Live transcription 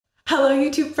Hello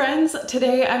YouTube friends,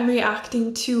 today I'm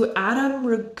reacting to Adam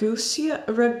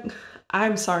Ragusea.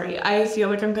 I'm sorry, I feel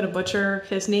like I'm gonna butcher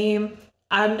his name.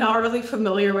 I'm not really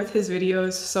familiar with his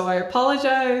videos, so I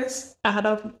apologize.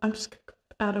 Adam, I'm just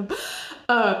Adam.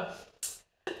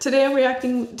 Today I'm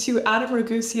reacting to Adam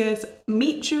Ragusea's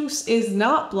Meat Juice is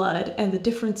Not Blood and the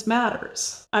Difference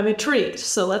Matters. I'm intrigued,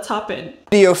 so let's hop in.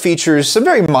 Video features some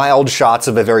very mild shots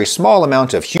of a very small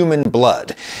amount of human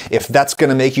blood. If that's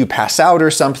gonna make you pass out or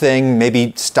something,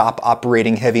 maybe stop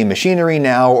operating heavy machinery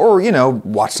now, or,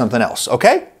 watch something else,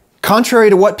 okay? Contrary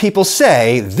to what people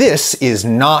say, this is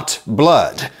not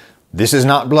blood. This is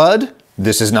not blood.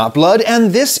 This is not blood,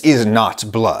 and this is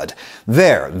not blood.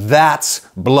 There, that's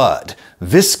blood.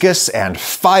 Viscous and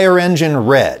fire engine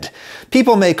red.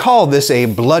 People may call this a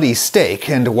bloody steak,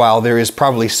 and while there is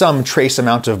probably some trace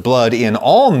amount of blood in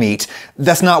all meat,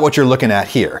 that's not what you're looking at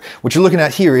here. What you're looking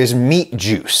at here is meat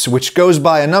juice, which goes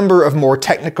by a number of more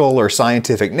technical or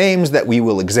scientific names that we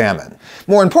will examine.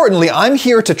 More importantly, I'm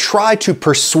here to try to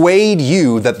persuade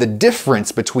you that the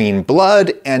difference between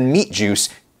blood and meat juice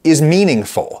is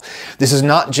meaningful. This is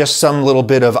not just some little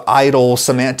bit of idle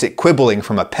semantic quibbling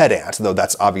from a pedant, though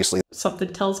that's obviously...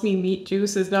 Something tells me meat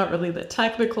juice is not really the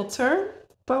technical term,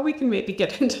 but we can maybe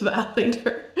get into that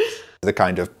later. The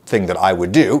kind of thing that I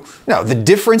would do. No, the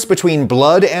difference between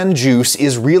blood and juice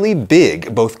is really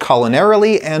big, both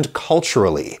culinarily and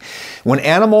culturally. When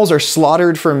animals are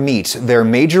slaughtered for meat, their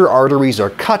major arteries are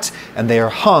cut and they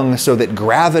are hung so that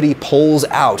gravity pulls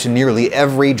out nearly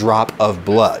every drop of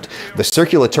blood. The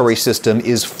circulatory system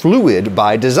is fluid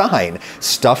by design.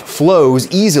 Stuff flows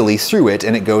easily through it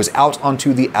and it goes out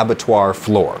onto the abattoir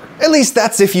floor. At least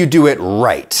that's if you do it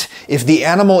right. If the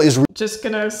animal is... Just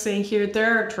gonna say here,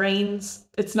 there are drains.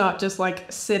 It's not just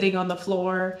like sitting on the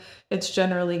floor. It's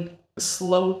generally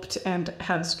sloped and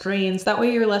has drains. That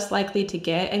way you're less likely to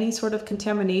get any sort of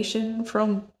contamination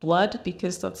from blood,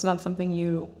 because that's not something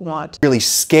you want. Really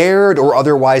scared or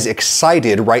otherwise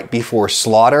excited right before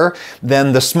slaughter,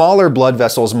 then the smaller blood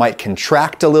vessels might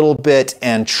contract a little bit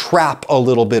and trap a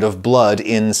little bit of blood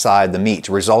inside the meat,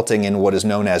 resulting in what is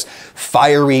known as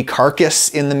fiery carcass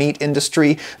in the meat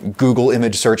industry. Google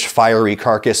image search fiery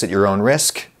carcass at your own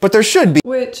risk. But there should be...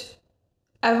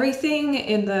 Everything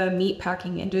in the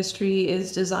meatpacking industry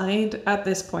is designed at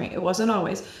this point, it wasn't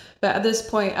always, but at this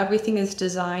point everything is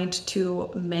designed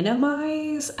to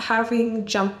minimize having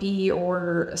jumpy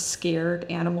or scared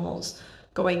animals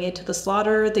going into the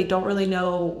slaughter. They don't really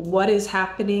know what is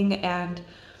happening and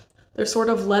they're sort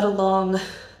of led along.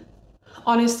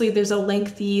 Honestly, there's a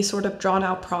lengthy sort of drawn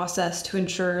out process to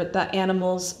ensure that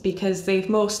animals, because they've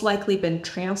most likely been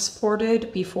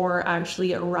transported before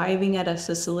actually arriving at a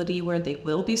facility where they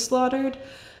will be slaughtered,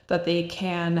 that they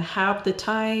can have the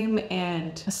time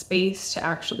and space to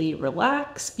actually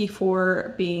relax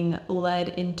before being led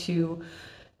into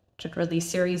generally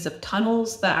series of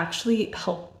tunnels that actually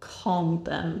help calm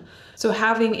them. So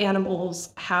having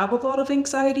animals have a lot of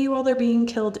anxiety while they're being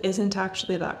killed isn't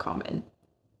actually that common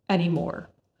anymore.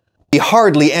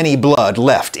 Hardly any blood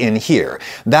left in here.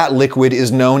 That liquid is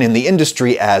known in the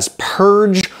industry as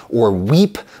purge or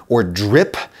weep or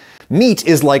drip. Meat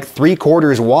is like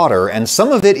 3/4 water, and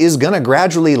some of it is gonna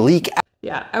gradually leak out.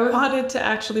 Yeah, I wanted to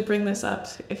actually bring this up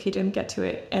if he didn't get to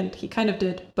it, and he kind of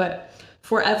did, but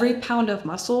for every pound of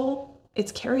muscle,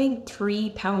 it's carrying 3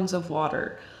 pounds of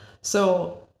water.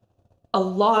 So a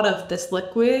lot of this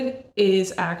liquid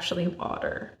is actually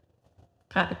water.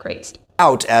 Kind of crazy.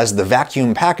 Out as the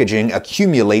vacuum packaging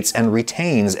accumulates and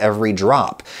retains every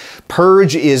drop.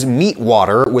 Purge is meat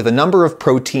water with a number of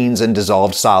proteins and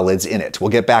dissolved solids in it.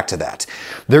 We'll get back to that.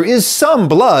 There is some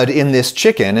blood in this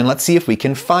chicken, and let's see if we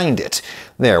can find it.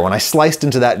 There, when I sliced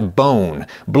into that bone,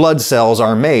 blood cells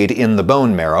are made in the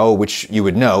bone marrow, which you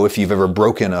would know if you've ever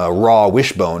broken a raw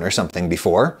wishbone or something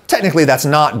before. Technically, that's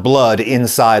not blood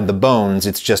inside the bones,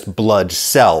 it's just blood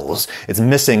cells. It's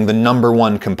missing the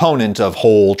 #1 component of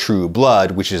whole, true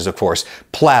blood, which is, of course,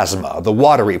 plasma, the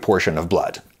watery portion of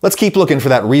blood. Let's keep looking for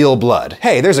that real blood.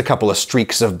 Hey, there's a couple of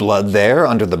streaks of blood there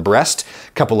under the breast,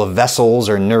 a couple of vessels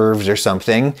or nerves or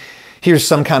something. Here's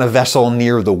some kind of vessel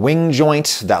near the wing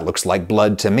joint. That looks like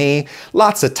blood to me.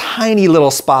 Lots of tiny little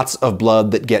spots of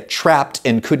blood that get trapped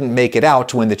and couldn't make it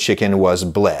out when the chicken was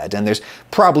bled. And there's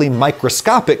probably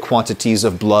microscopic quantities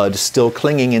of blood still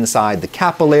clinging inside the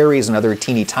capillaries and other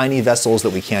teeny tiny vessels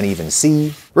that we can't even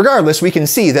see. Regardless, we can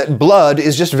see that blood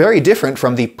is just very different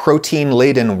from the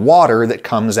protein-laden water that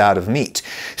comes out of meat.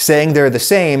 Saying they're the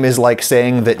same is like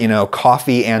saying that,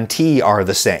 coffee and tea are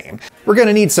the same. We're going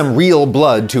to need some real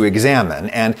blood to examine,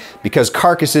 and because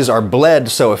carcasses are bled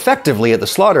so effectively at the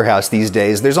slaughterhouse these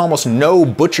days, there's almost no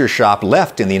butcher shop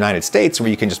left in the United States where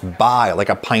you can just buy like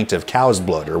a pint of cow's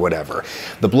blood or whatever.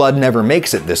 The blood never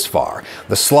makes it this far.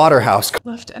 The slaughterhouse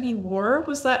left any war?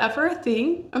 Was that ever a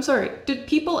thing? I'm sorry, did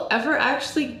people ever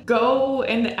actually go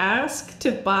and ask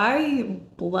to buy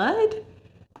blood?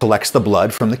 Collects the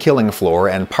blood from the killing floor,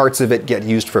 and parts of it get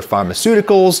used for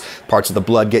pharmaceuticals, parts of the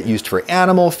blood get used for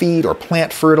animal feed or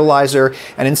plant fertilizer,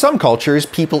 and in some cultures,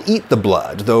 people eat the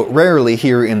blood, though rarely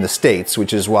here in the States,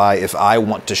 which is why if I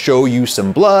want to show you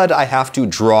some blood, I have to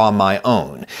draw my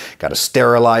own. Gotta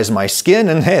sterilize my skin,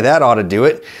 and hey, that ought to do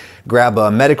it. Grab a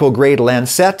medical-grade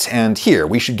lancet, and here,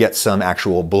 we should get some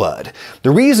actual blood. The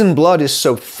reason blood is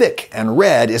so thick and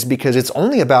red is because it's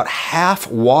only about half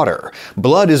water.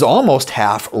 Blood is almost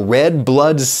half red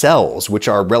blood cells, which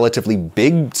are relatively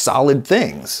big, solid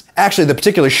things. Actually, the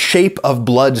particular shape of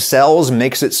blood cells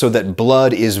makes it so that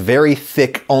blood is very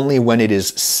thick only when it is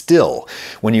still.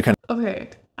 When you can... Okay.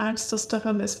 I'm still stuck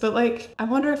on this, but I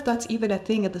wonder if that's even a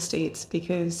thing in the States,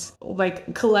 because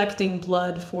collecting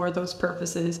blood for those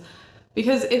purposes,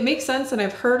 because it makes sense and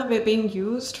I've heard of it being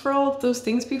used for all of those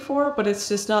things before, but it's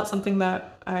just not something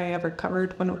that I ever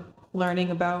covered when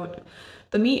learning about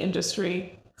the meat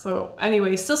industry. So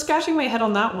anyway, still scratching my head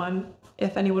on that one,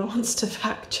 if anyone wants to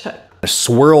fact check.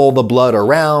 Swirl the blood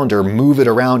around or move it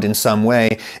around in some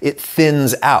way, it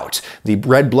thins out. The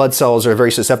red blood cells are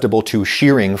very susceptible to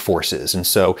shearing forces, and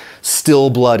so still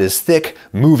blood is thick,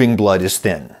 moving blood is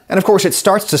thin. And of course, it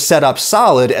starts to set up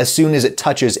solid as soon as it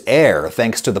touches air,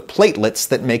 thanks to the platelets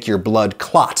that make your blood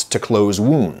clot to close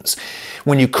wounds.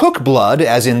 When you cook blood,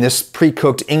 as in this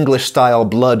pre-cooked English-style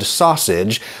blood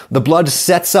sausage, the blood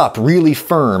sets up really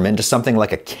firm into something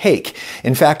like a cake.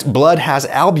 In fact, blood has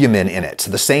albumin in it,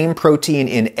 the same protein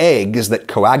in eggs that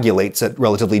coagulates at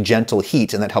relatively gentle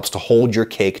heat and that helps to hold your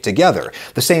cake together.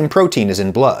 The same protein is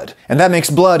in blood. And that makes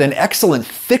blood an excellent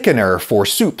thickener for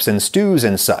soups and stews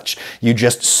and such. You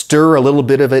just stir a little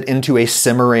bit of it into a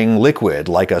simmering liquid,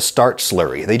 like a starch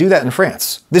slurry. They do that in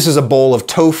France. This is a bowl of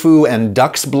tofu and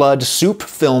duck's blood soup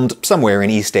filmed somewhere in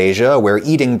East Asia, where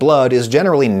eating blood is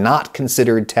generally not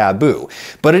considered taboo.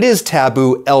 But it is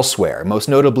taboo elsewhere, most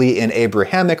notably in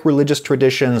Abrahamic religious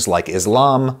traditions like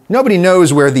Islam. Nobody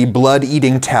knows where the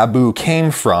blood-eating taboo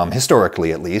came from,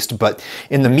 historically at least, but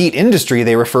in the meat industry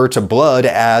they refer to blood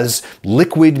as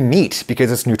liquid meat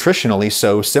because it's nutritionally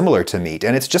so similar to meat,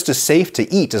 and it's just as safe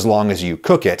to eat as long as you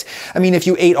cook it. I mean, if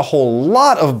you ate a whole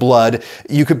lot of blood,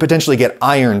 you could potentially get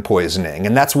iron poisoning,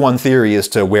 and that's one theory as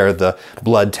to where the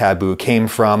blood taboo came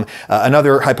from.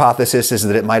 Another hypothesis is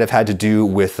that it might have had to do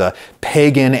with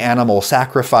pagan animal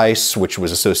sacrifice, which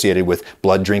was associated with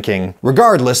blood drinking.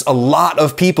 Regardless, a lot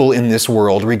of people in this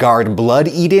world regard blood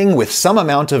eating with some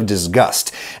amount of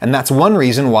disgust, and that's one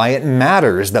reason why it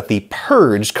matters that the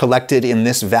purge collected in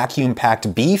this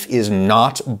vacuum-packed beef is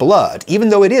not blood, even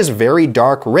though it is very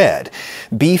dark red.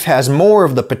 Beef has more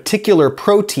of the particular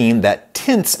protein that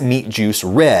tints meat juice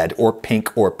red or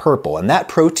pink or purple, and that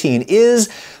protein is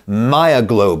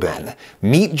myoglobin.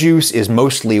 Meat juice is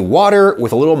mostly water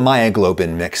with a little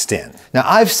myoglobin mixed in. Now,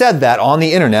 I've said that on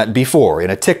the internet before in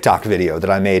a TikTok video that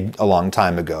I made a long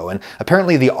time ago, and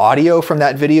apparently the audio from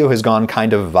that video has gone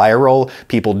kind of viral.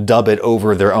 People dub it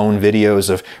over their own videos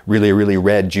of really, really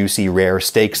red, juicy, rare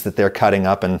steaks that they're cutting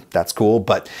up, and that's cool.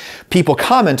 But people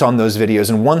comment on those videos,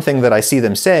 and one thing that I see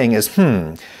them saying is,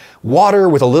 water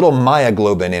with a little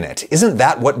myoglobin in it. Isn't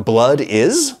that what blood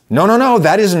is? No,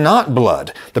 that is not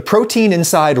blood. The protein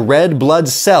inside red blood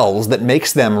cells that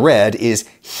makes them red is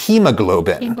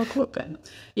hemoglobin. Hemoglobin.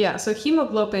 Yeah, so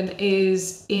hemoglobin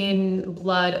is in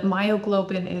blood.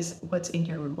 Myoglobin is what's in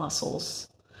your muscles.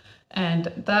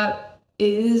 And that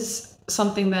is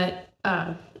something that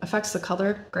affects the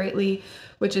color greatly,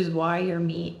 which is why your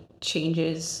meat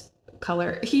changes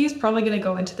color. He's probably going to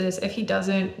go into this. If he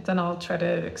doesn't, then I'll try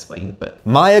to explain. But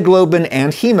myoglobin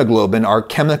and hemoglobin are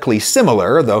chemically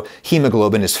similar, though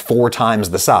hemoglobin is 4 times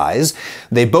the size.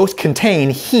 They both contain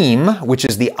heme, which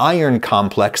is the iron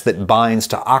complex that binds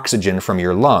to oxygen from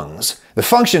your lungs. The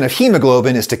function of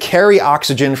hemoglobin is to carry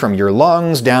oxygen from your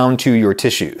lungs down to your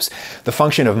tissues. The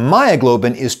function of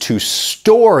myoglobin is to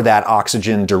store that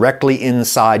oxygen directly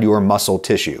inside your muscle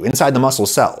tissue, inside the muscle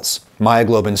cells.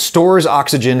 Myoglobin stores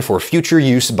oxygen for future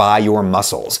use by your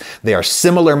muscles. They are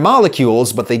similar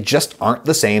molecules, but they just aren't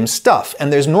the same stuff,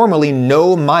 and there's normally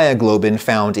no myoglobin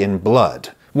found in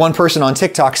blood. One person on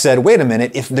TikTok said, wait a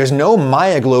minute, if there's no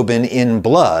myoglobin in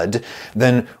blood,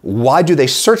 then why do they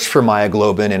search for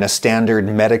myoglobin in a standard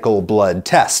medical blood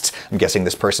test? I'm guessing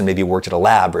this person maybe worked at a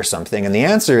lab or something. And the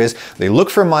answer is they look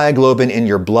for myoglobin in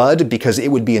your blood because it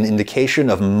would be an indication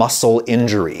of muscle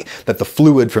injury, that the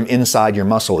fluid from inside your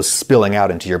muscle is spilling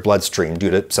out into your bloodstream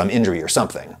due to some injury or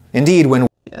something. Indeed, when...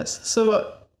 Yes,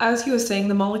 so as he was saying,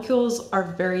 the molecules are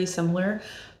very similar,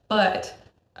 but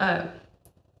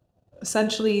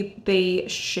essentially they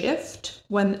shift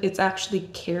when it's actually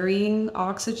carrying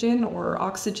oxygen or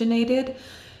oxygenated,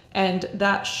 and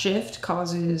that shift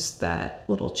causes that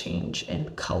little change in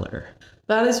color.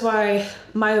 That is why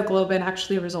myoglobin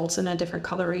actually results in a different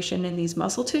coloration in these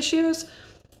muscle tissues,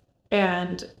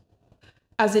 and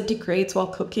as it degrades while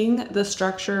cooking, the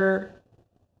structure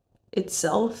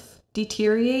itself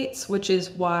deteriorates, which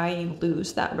is why you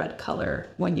lose that red color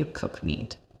when you cook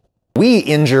meat. We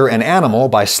injure an animal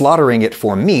by slaughtering it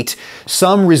for meat,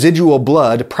 some residual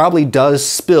blood probably does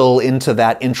spill into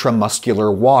that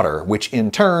intramuscular water, which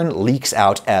in turn leaks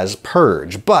out as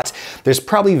purge. But there's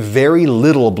probably very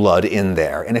little blood in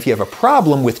there, and if you have a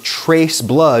problem with trace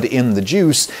blood in the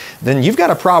juice, then you've got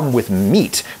a problem with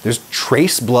meat. There's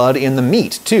trace blood in the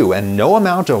meat too, and no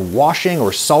amount of washing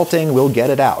or salting will get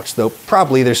it out, though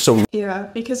probably there's so... Yeah,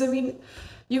 because I mean,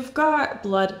 you've got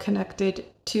blood connected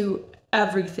to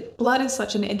everything. Blood is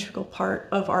such an integral part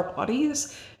of our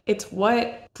bodies. It's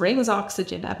what brings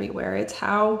oxygen everywhere. It's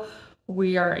how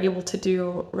we are able to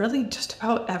do really just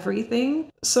about everything.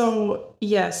 So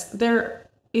yes, there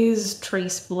is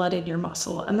trace blood in your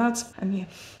muscle, and that's, I mean,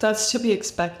 that's to be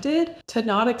expected. To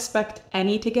not expect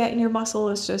any to get in your muscle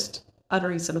is just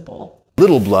unreasonable.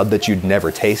 Little blood that you'd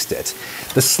never taste it.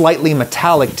 The slightly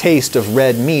metallic taste of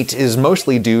red meat is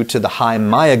mostly due to the high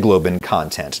myoglobin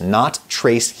content, not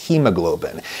trace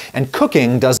hemoglobin. And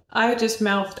cooking does... I just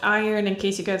mouthed iron in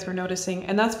case you guys were noticing,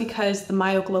 and that's because the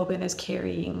myoglobin is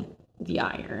carrying the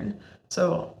iron.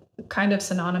 So kind of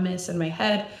synonymous in my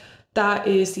head. That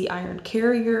is the iron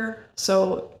carrier.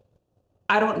 So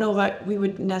I don't know that we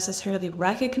would necessarily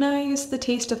recognize the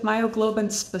taste of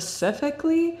myoglobin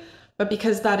specifically, but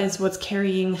because that is what's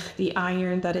carrying the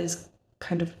iron, that is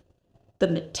kind of the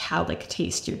metallic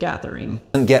taste you're gathering.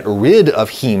 Get rid of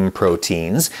heme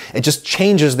proteins, it just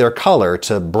changes their color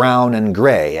to brown and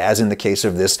gray, as in the case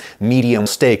of this medium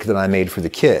steak that I made for the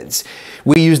kids.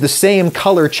 We use the same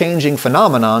color changing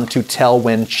phenomenon to tell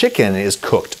when chicken is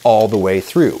cooked all the way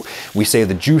through. We say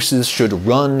the juices should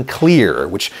run clear,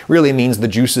 which really means the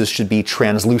juices should be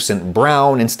translucent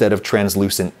brown instead of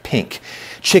translucent pink.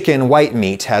 Chicken white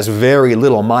meat has very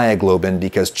little myoglobin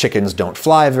because chickens don't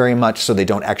fly very much, so they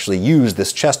don't actually use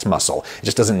this chest muscle. It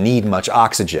just doesn't need much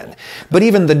oxygen. But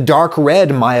even the dark red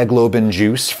myoglobin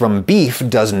juice from beef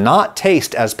does not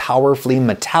taste as powerfully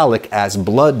metallic as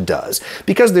blood does,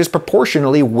 because there's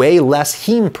proportionally way less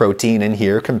heme protein in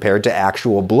here compared to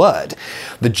actual blood.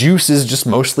 The juice is just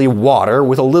mostly water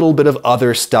with a little bit of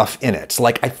other stuff in it.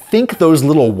 Like, I think those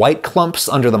little white clumps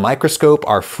under the microscope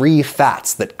are free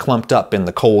fats that clumped up in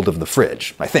the cold of the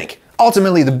fridge, I think.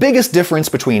 Ultimately, the biggest difference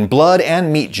between blood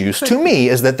and meat juice to me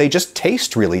is that they just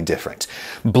taste really different.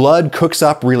 Blood cooks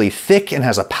up really thick and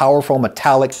has a powerful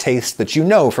metallic taste that you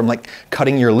know from like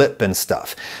cutting your lip and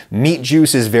stuff. Meat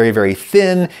juice is very, very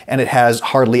thin and it has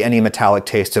hardly any metallic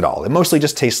taste at all. It mostly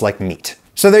just tastes like meat.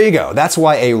 So there you go. That's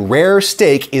why a rare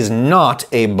steak is not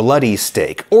a bloody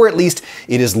steak, or at least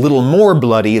it is little more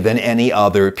bloody than any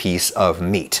other piece of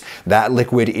meat. That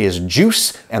liquid is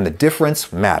juice, and the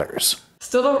difference matters.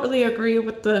 Still don't really agree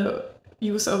with the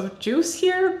use of juice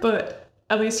here, but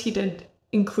at least he did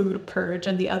include purge,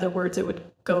 and the other words it would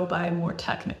go by more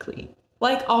technically.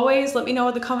 Like always, let me know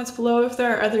in the comments below if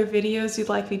there are other videos you'd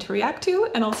like me to react to,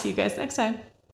 and I'll see you guys next time.